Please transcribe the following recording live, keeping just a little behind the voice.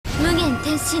無限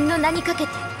転身の名にかけ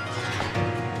て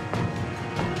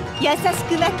優し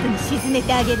くマットに沈め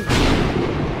てあげる。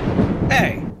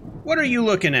 Hey, what are you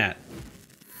looking at?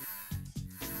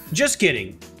 Just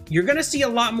kidding. You're gonna see a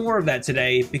lot more of that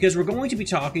today because we're going to be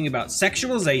talking about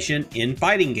sexualization in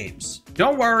fighting games.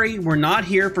 Don't worry, we're not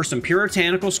here for some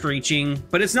puritanical screeching,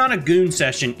 but it's not a goon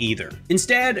session either.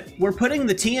 Instead, we're putting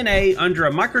the TNA under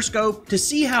a microscope to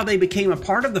see how they became a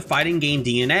part of the fighting game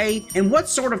DNA and what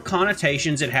sort of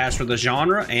connotations it has for the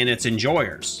genre and its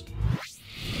enjoyers.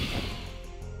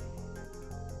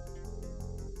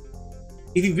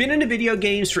 If you've been into video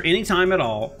games for any time at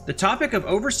all, the topic of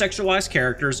over-sexualized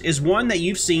characters is one that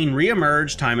you've seen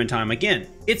re-emerge time and time again.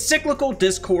 It's cyclical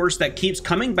discourse that keeps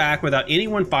coming back without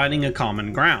anyone finding a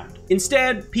common ground.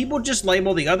 Instead, people just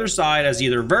label the other side as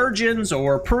either virgins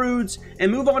or prudes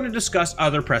and move on to discuss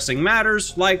other pressing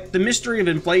matters, like the mystery of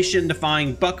inflation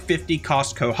defying $1.50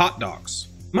 Costco hot dogs.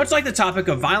 Much like the topic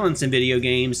of violence in video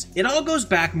games, it all goes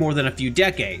back more than a few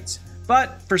decades.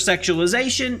 But for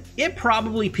sexualization, it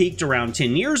probably peaked around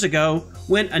 10 years ago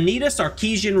when Anita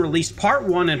Sarkeesian released part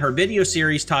 1 in her video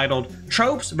series titled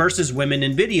Tropes vs. Women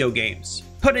in Video Games.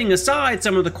 Putting aside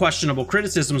some of the questionable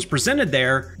criticisms presented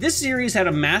there, this series had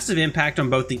a massive impact on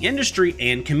both the industry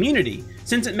and community,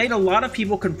 since it made a lot of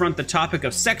people confront the topic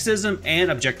of sexism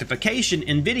and objectification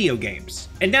in video games.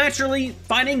 And naturally,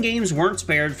 fighting games weren't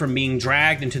spared from being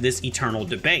dragged into this eternal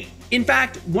debate. In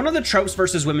fact, one of the Tropes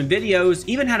vs. Women videos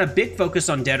even had a big focus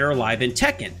on Dead or Alive and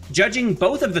Tekken, judging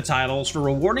both of the titles for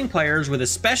rewarding players with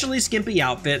especially skimpy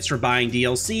outfits for buying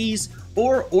DLCs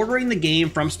or ordering the game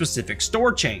from specific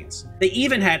store chains. They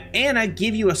even had Anna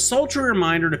give you a sultry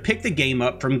reminder to pick the game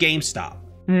up from GameStop.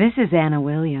 This is Anna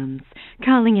Williams,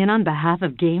 calling in on behalf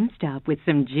of GameStop with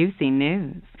some juicy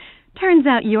news. Turns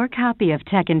out your copy of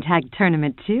Tekken Tag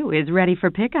Tournament 2 is ready for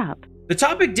pickup. The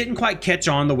topic didn't quite catch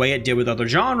on the way it did with other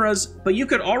genres, but you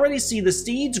could already see the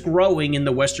seeds growing in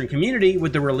the Western community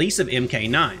with the release of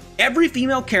MK9. Every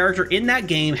female character in that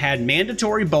game had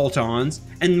mandatory bolt-ons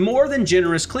and more than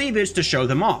generous cleavage to show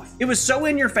them off. It was so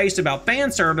in your face about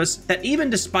fan service that even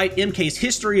despite MK's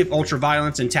history of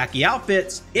ultra-violence and tacky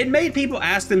outfits, it made people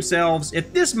ask themselves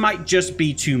if this might just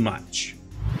be too much.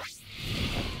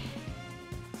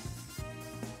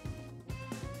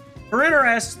 For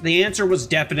NRS, the answer was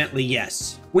definitely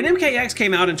yes. When MKX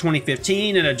came out in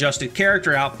 2015 and adjusted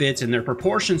character outfits and their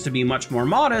proportions to be much more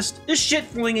modest, this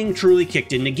shit-flinging truly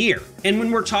kicked into gear. And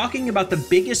when we're talking about the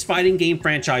biggest fighting game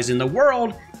franchise in the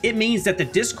world, it means that the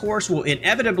discourse will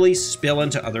inevitably spill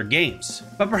into other games.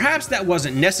 But perhaps that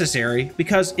wasn't necessary,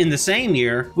 because in the same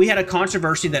year, we had a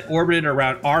controversy that orbited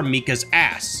around our Mika's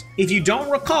ass. If you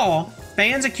don't recall,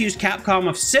 fans accused Capcom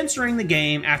of censoring the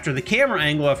game after the camera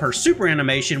angle of her super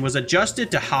animation was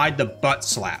adjusted to hide the butt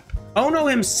slap. Ono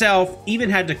himself even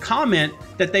had to comment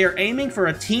that they are aiming for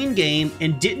a teen game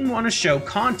and didn't want to show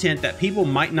content that people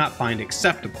might not find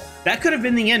acceptable. That could have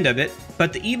been the end of it,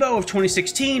 but the EVO of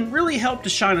 2016 really helped to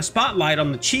shine a spotlight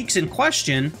on the cheeks in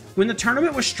question when the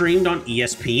tournament was streamed on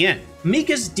ESPN.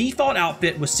 Mika's default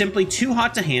outfit was simply too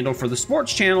hot to handle for the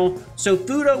sports channel, so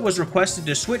Fudo was requested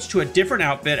to switch to a different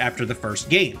outfit after the first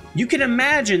game. You can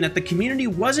imagine that the community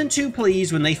wasn't too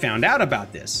pleased when they found out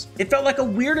about this. It felt like a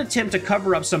weird attempt to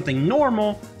cover up something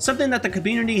normal, something that the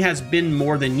community has been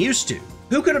more than used to.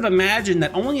 Who could have imagined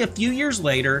that only a few years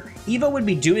later, EVO would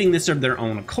be doing this of their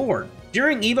own accord?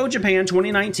 During EVO Japan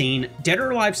 2019, Dead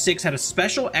or Alive 6 had a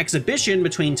special exhibition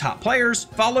between top players,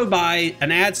 followed by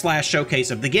an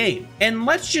ad/showcase of the game. And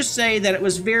let's just say that it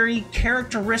was very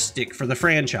characteristic for the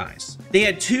franchise. They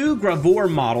had two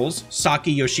gravure models,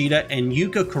 Saki Yoshida and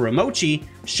Yuka Kuramochi,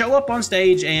 show up on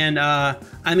stage and,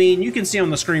 I mean, you can see on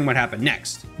the screen what happened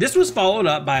next. This was followed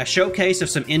up by a showcase of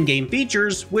some in-game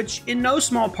features, which in no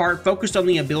small part focused on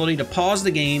the ability to pause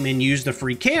the game and use the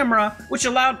free camera, which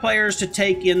allowed players to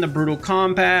take in the brutal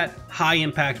combat,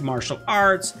 high-impact martial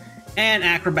arts, and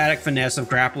acrobatic finesse of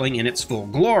grappling in its full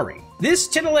glory. This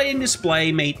titillating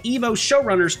display made EVO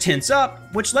showrunners tense up,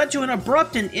 which led to an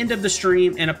abrupt end of the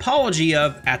stream and apology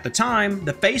of, at the time,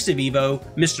 the face of EVO,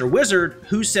 Mr. Wizard,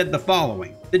 who said the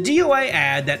following: "The DOA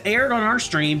ad that aired on our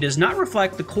stream does not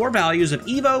reflect the core values of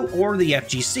EVO or the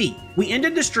FGC. We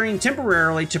ended the stream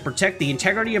temporarily to protect the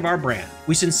integrity of our brand.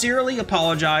 We sincerely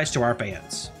apologize to our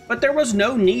fans." But there was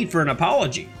no need for an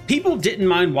apology. People didn't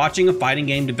mind watching a fighting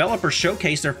game developer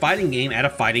showcase their fighting game at a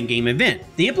fighting game event.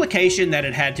 The implication that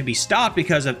it had to be stopped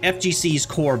because of FGC's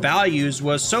core values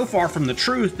was so far from the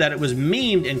truth that it was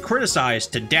memed and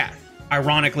criticized to death.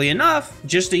 Ironically enough,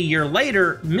 just a year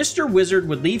later, Mr. Wizard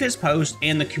would leave his post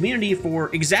and the community for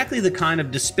exactly the kind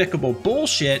of despicable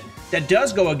bullshit that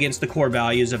does go against the core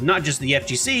values of not just the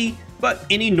FGC, but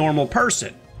any normal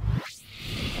person.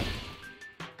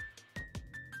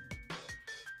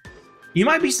 You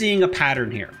might be seeing a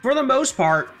pattern here. For the most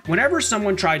part, whenever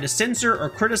someone tried to censor or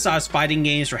criticize fighting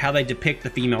games for how they depict the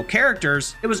female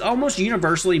characters, it was almost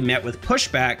universally met with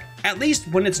pushback, at least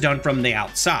when it's done from the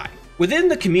outside. Within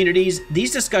the communities,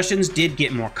 these discussions did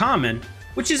get more common,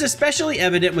 which is especially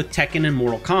evident with Tekken and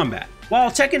Mortal Kombat. While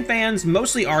Tekken fans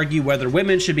mostly argue whether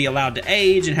women should be allowed to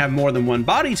age and have more than one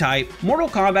body type, Mortal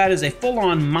Kombat is a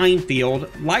full-on minefield,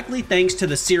 likely thanks to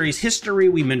the series' history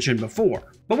we mentioned before.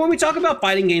 But when we talk about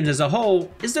fighting games as a whole,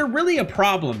 is there really a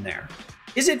problem there?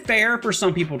 Is it fair for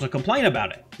some people to complain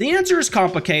about it? The answer is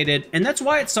complicated, and that's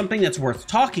why it's something that's worth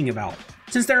talking about,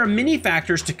 since there are many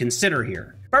factors to consider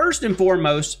here. First and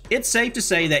foremost, it's safe to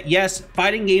say that yes,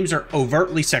 fighting games are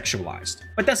overtly sexualized,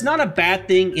 but that's not a bad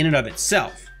thing in and of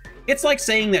itself. It's like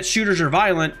saying that shooters are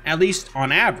violent, at least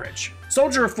on average.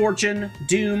 Soldier of Fortune,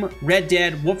 Doom, Red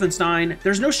Dead, Wolfenstein,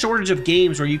 there's no shortage of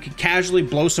games where you can casually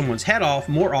blow someone's head off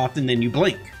more often than you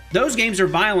blink. Those games are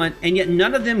violent, and yet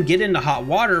none of them get into hot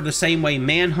water the same way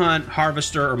Manhunt,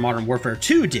 Harvester, or Modern Warfare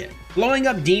 2 did. Blowing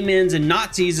up demons and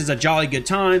Nazis is a jolly good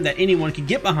time that anyone can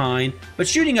get behind, but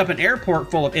shooting up an airport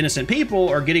full of innocent people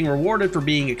or getting rewarded for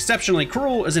being exceptionally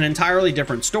cruel is an entirely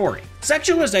different story.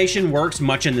 Sexualization works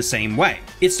much in the same way.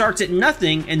 It starts at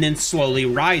nothing and then slowly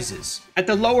rises. At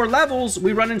the lower levels,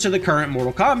 we run into the current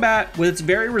Mortal Kombat with its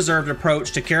very reserved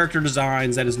approach to character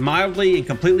designs that is mildly and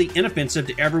completely inoffensive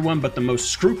to everyone but the most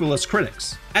scrupulous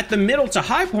critics. At the middle to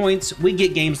high points, we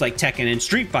get games like Tekken and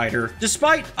Street Fighter.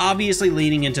 Despite obviously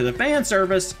leaning into the fan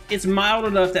service, it's mild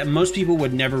enough that most people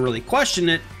would never really question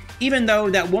it, even though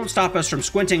that won't stop us from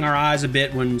squinting our eyes a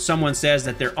bit when someone says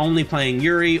that they're only playing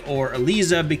Yuri or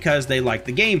Eliza because they like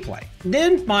the gameplay.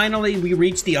 Then finally, we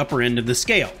reach the upper end of the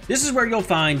scale. This is where you'll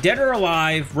find Dead or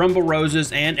Alive, Rumble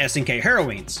Roses, and SNK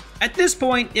Heroines. At this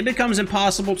point, it becomes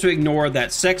impossible to ignore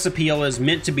that sex appeal is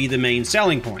meant to be the main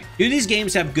selling point. Do these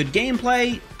games have good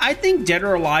gameplay? I think Dead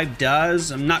or Alive does.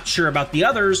 I'm not sure about the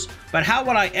others, but how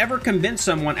would I ever convince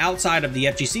someone outside of the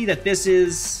FGC that this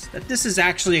is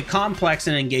actually a complex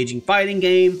and engaging fighting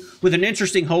game with an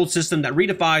interesting hold system that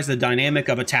redefines the dynamic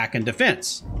of attack and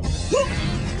defense?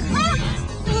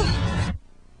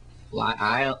 Well,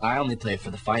 I only play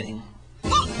for the fighting.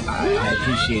 I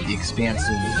appreciate the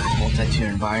expansive multi-tier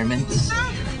environments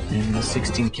and the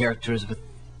 16 characters with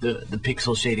the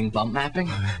pixel shading bump mapping.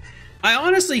 I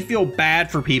honestly feel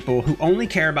bad for people who only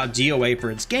care about DOA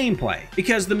for its gameplay,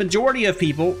 because the majority of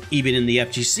people, even in the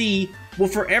FGC, will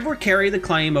forever carry the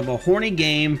claim of a horny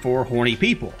game for horny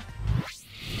people.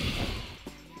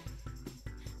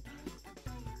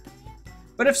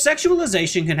 But if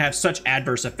sexualization can have such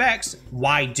adverse effects,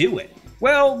 why do it?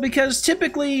 Well, because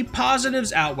typically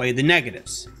positives outweigh the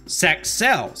negatives. Sex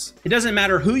sells. It doesn't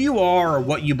matter who you are or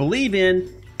what you believe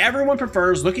in, everyone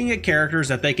prefers looking at characters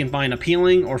that they can find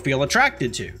appealing or feel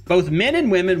attracted to. Both men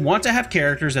and women want to have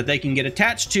characters that they can get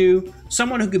attached to,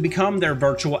 someone who could become their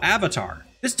virtual avatar.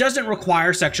 This doesn't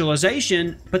require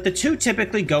sexualization, but the two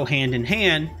typically go hand in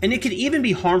hand, and it can even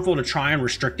be harmful to try and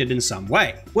restrict it in some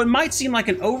way. What might seem like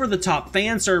an over-the-top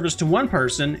fan service to one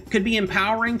person could be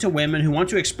empowering to women who want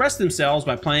to express themselves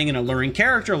by playing an alluring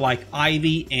character like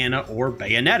Ivy, Anna, or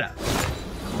Bayonetta.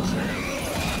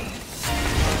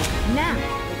 Now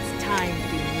it's time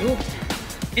to be moved.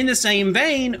 In the same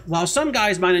vein, while some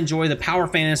guys might enjoy the power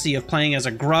fantasy of playing as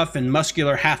a gruff and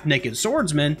muscular half-naked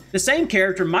swordsman, the same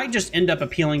character might just end up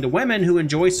appealing to women who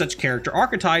enjoy such character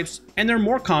archetypes, and they're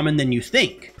more common than you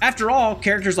think. After all,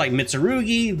 characters like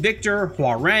Mitsurugi, Victor,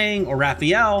 Huarang, or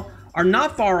Raphael are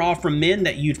not far off from men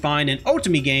that you'd find in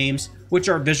otome games, which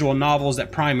are visual novels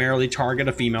that primarily target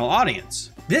a female audience.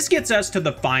 This gets us to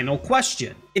the final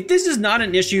question. If this is not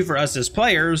an issue for us as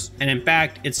players, and in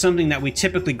fact it's something that we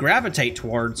typically gravitate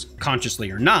towards, consciously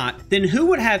or not, then who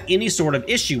would have any sort of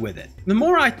issue with it? The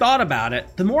more I thought about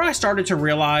it, the more I started to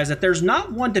realize that there's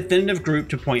not one definitive group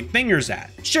to point fingers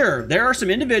at. Sure, there are some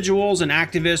individuals and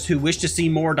activists who wish to see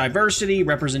more diversity,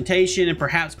 representation, and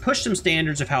perhaps push some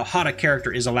standards of how hot a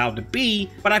character is allowed to be,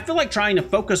 but I feel like trying to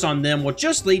focus on them will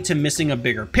just lead to missing a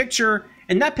bigger picture,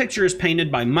 and that picture is painted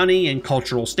by money and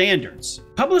cultural standards.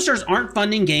 Publishers aren't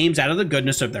funding games out of the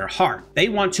goodness of their heart. They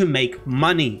want to make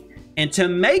money. And to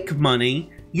make money,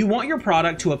 you want your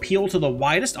product to appeal to the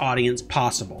widest audience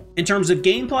possible. In terms of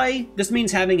gameplay, this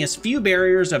means having as few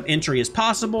barriers of entry as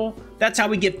possible. That's how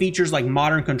we get features like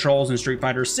modern controls in Street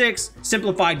Fighter 6,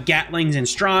 simplified Gatlings in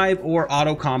Strive, or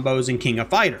auto combos in King of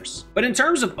Fighters. But in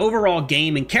terms of overall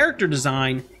game and character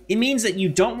design, it means that you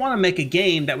don't want to make a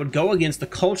game that would go against the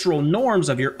cultural norms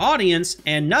of your audience,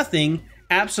 and nothing,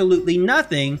 absolutely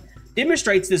nothing,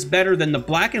 demonstrates this better than the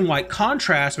black and white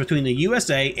contrast between the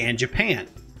USA and Japan.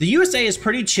 The USA is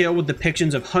pretty chill with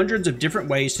depictions of hundreds of different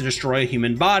ways to destroy a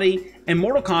human body, and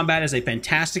Mortal Kombat is a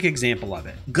fantastic example of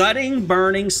it. Gutting,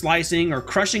 burning, slicing, or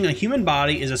crushing a human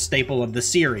body is a staple of the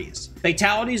series.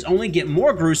 Fatalities only get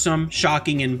more gruesome,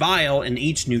 shocking, and vile in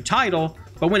each new title,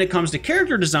 but when it comes to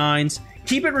character designs,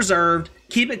 keep it reserved,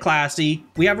 keep it classy,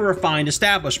 we have a refined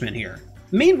establishment here.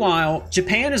 Meanwhile,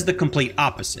 Japan is the complete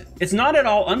opposite. It's not at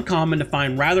all uncommon to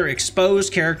find rather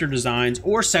exposed character designs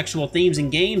or sexual themes in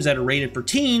games that are rated for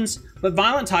teens, but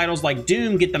violent titles like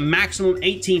Doom get the maximum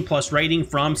 18+ rating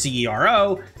from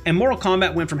CERO, and Mortal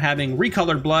Kombat went from having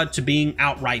recolored blood to being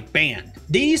outright banned.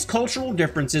 These cultural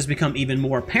differences become even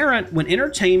more apparent when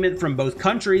entertainment from both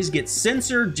countries gets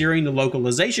censored during the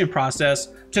localization process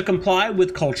to comply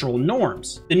with cultural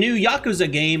norms. The new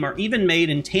Yakuza game are even made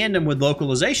in tandem with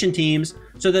localization teams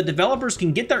so that developers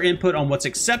can get their input on what's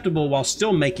acceptable while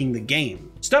still making the game.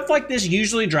 Stuff like this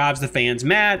usually drives the fans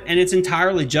mad, and it's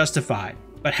entirely justified.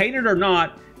 But hate it or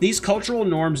not, these cultural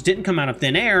norms didn't come out of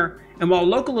thin air, and while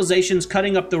localizations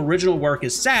cutting up the original work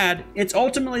is sad, it's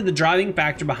ultimately the driving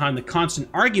factor behind the constant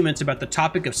arguments about the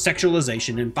topic of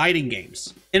sexualization in fighting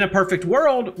games. In a perfect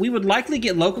world, we would likely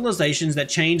get localizations that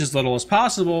change as little as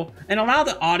possible and allow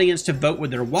the audience to vote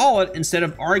with their wallet instead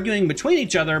of arguing between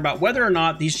each other about whether or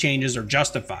not these changes are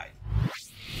justified.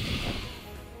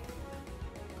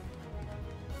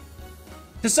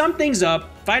 To sum things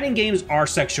up, fighting games are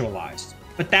sexualized,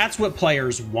 but that's what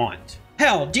players want.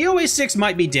 Hell, DOA 6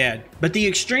 might be dead, but the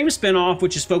Extreme spinoff,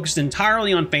 which is focused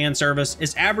entirely on fan service,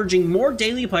 is averaging more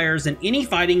daily players than any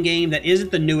fighting game that isn't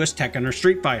the newest Tekken or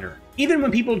Street Fighter. Even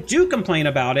when people do complain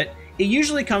about it, it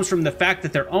usually comes from the fact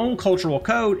that their own cultural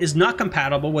code is not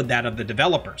compatible with that of the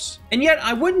developers. And yet,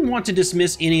 I wouldn't want to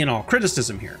dismiss any and all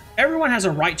criticism here. Everyone has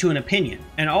a right to an opinion,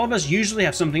 and all of us usually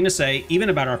have something to say even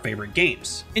about our favorite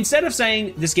games. Instead of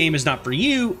saying, this game is not for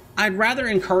you, I'd rather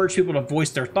encourage people to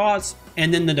voice their thoughts,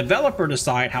 and then the developer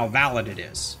decide how valid it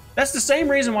is. That's the same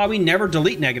reason why we never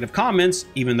delete negative comments,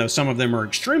 even though some of them are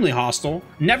extremely hostile,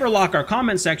 never lock our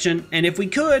comment section, and if we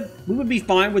could, we would be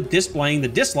fine with displaying the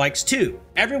dislikes too.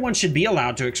 Everyone should be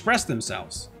allowed to express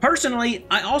themselves. Personally,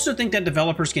 I also think that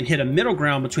developers can hit a middle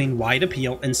ground between wide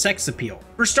appeal and sex appeal.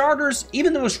 For starters,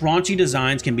 even the most raunchy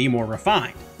designs can be more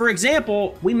refined. For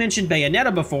example, we mentioned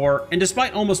Bayonetta before, and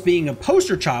despite almost being a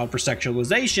poster child for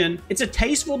sexualization, it's a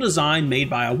tasteful design made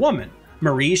by a woman,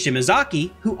 Marie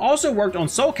Shimazaki, who also worked on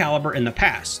Soul Calibur in the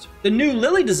past. The new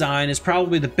Lily design is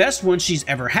probably the best one she's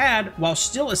ever had, while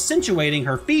still accentuating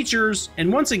her features,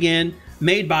 and once again,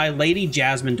 made by Lady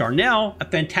Jasmine Darnell, a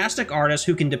fantastic artist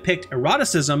who can depict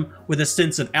eroticism with a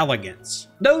sense of elegance.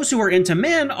 Those who are into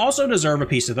men also deserve a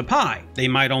piece of the pie. They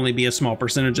might only be a small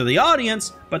percentage of the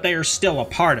audience, but they are still a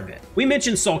part of it. We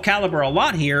mentioned Soul Calibur a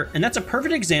lot here, and that's a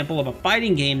perfect example of a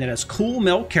fighting game that has cool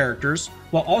male characters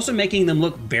while also making them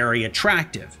look very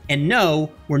attractive. And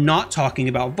no, we're not talking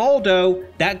about Voldo.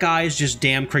 That guy is just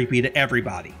damn creepy to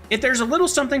everybody. If there's a little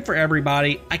something for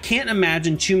everybody, I can't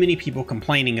imagine too many people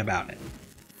complaining about it.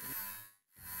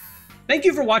 Thank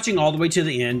you for watching all the way to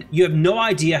the end. You have no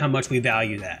idea how much we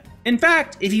value that. In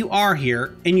fact, if you are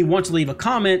here and you want to leave a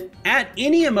comment, add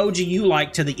any emoji you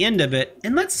like to the end of it,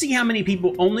 and let's see how many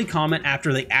people only comment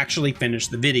after they actually finish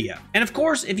the video. And of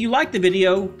course, if you like the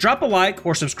video, drop a like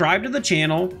or subscribe to the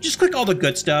channel. Just click all the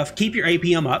good stuff, keep your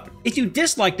APM up. If you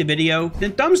dislike the video,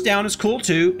 then thumbs down is cool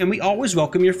too, and we always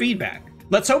welcome your feedback.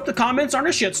 Let's hope the comments aren't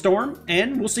a shitstorm,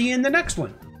 and we'll see you in the next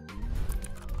one.